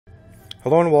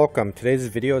Hello and welcome. Today's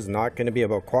video is not going to be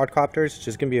about quadcopters, it's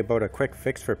just going to be about a quick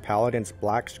fix for Paladins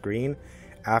black screen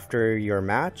after your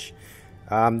match.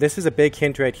 This is a big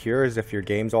hint right here, is if your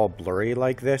game's all blurry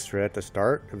like this right at the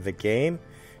start of the game,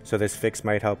 so this fix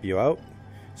might help you out.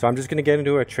 So I'm just going to get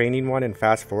into a training one and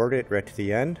fast forward it right to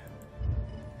the end.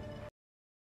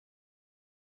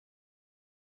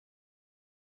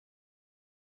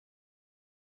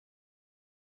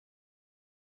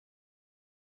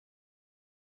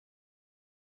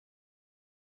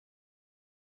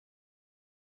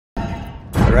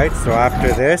 Alright, so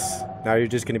after this, now you're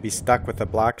just going to be stuck with a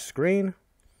black screen.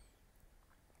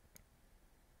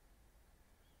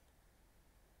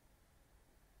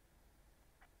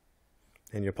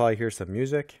 And you'll probably hear some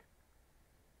music.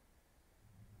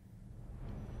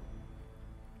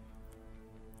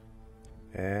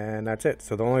 And that's it.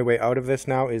 So the only way out of this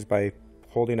now is by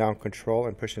holding down Control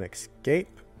and pushing Escape.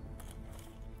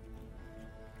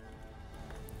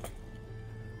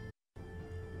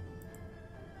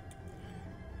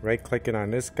 Right clicking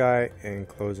on this guy and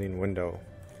closing window.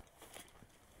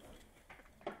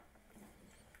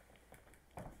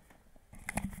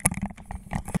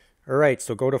 Alright,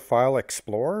 so go to File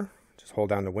Explorer, just hold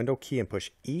down the window key and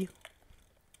push E,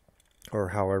 or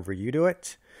however you do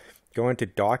it. Go into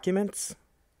Documents,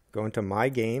 go into My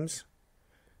Games,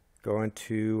 go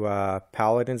into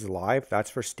Paladins Live,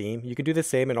 that's for Steam. You can do the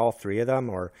same in all three of them,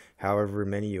 or however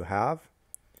many you have.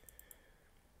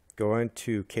 Go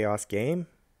into ChaosGame,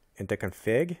 into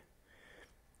Config.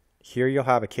 Here you'll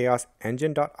have a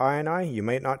ChaosEngine.ini. You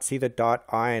might not see the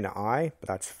 .ini, but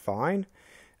that's fine.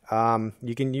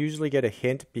 You can usually get a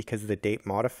hint because of the date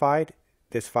modified.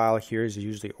 This file here is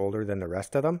usually older than the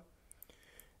rest of them.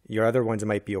 Your other ones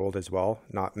might be old as well,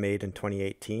 not made in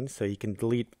 2018, so you can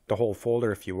delete the whole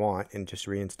folder if you want and just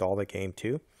reinstall the game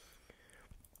too.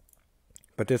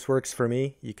 But this works for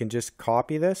me. You can just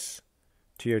copy this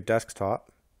to your desktop.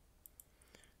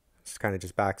 This kind of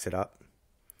just backs it up.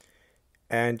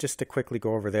 And just to quickly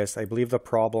go over this, I believe the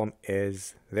problem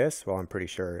is this. Well, I'm pretty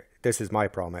sure this is my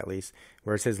problem at least,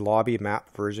 where it says lobby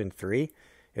map version 3.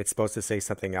 It's supposed to say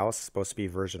something else. It's supposed to be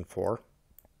version 4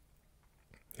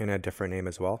 and a different name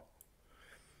as well.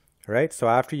 All right, so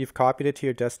after you've copied it to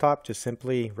your desktop, just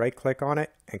simply right click on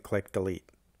it and click delete.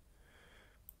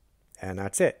 And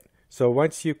that's it. So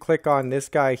once you click on this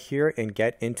guy here and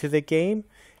get into the game,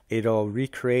 it'll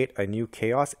recreate a new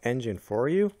Chaos engine for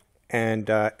you, and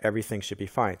everything should be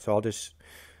fine. So I'll just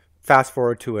fast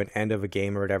forward to an end of a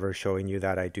game or whatever, showing you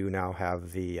that I do now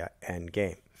have the end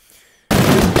game.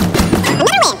 I'm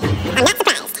not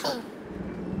surprised.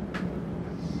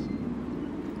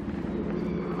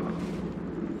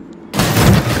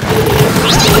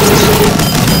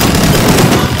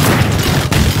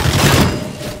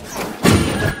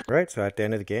 Right, so at the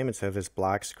end of the game, instead of this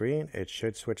black screen, it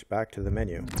should switch back to the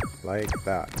menu, like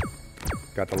that.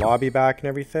 Got the lobby back and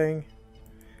everything,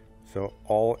 so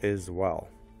all is well.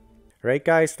 Alright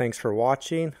guys, thanks for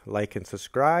watching, like and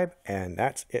subscribe, and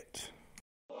that's it.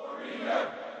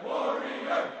 Warrior,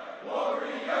 warrior, warrior.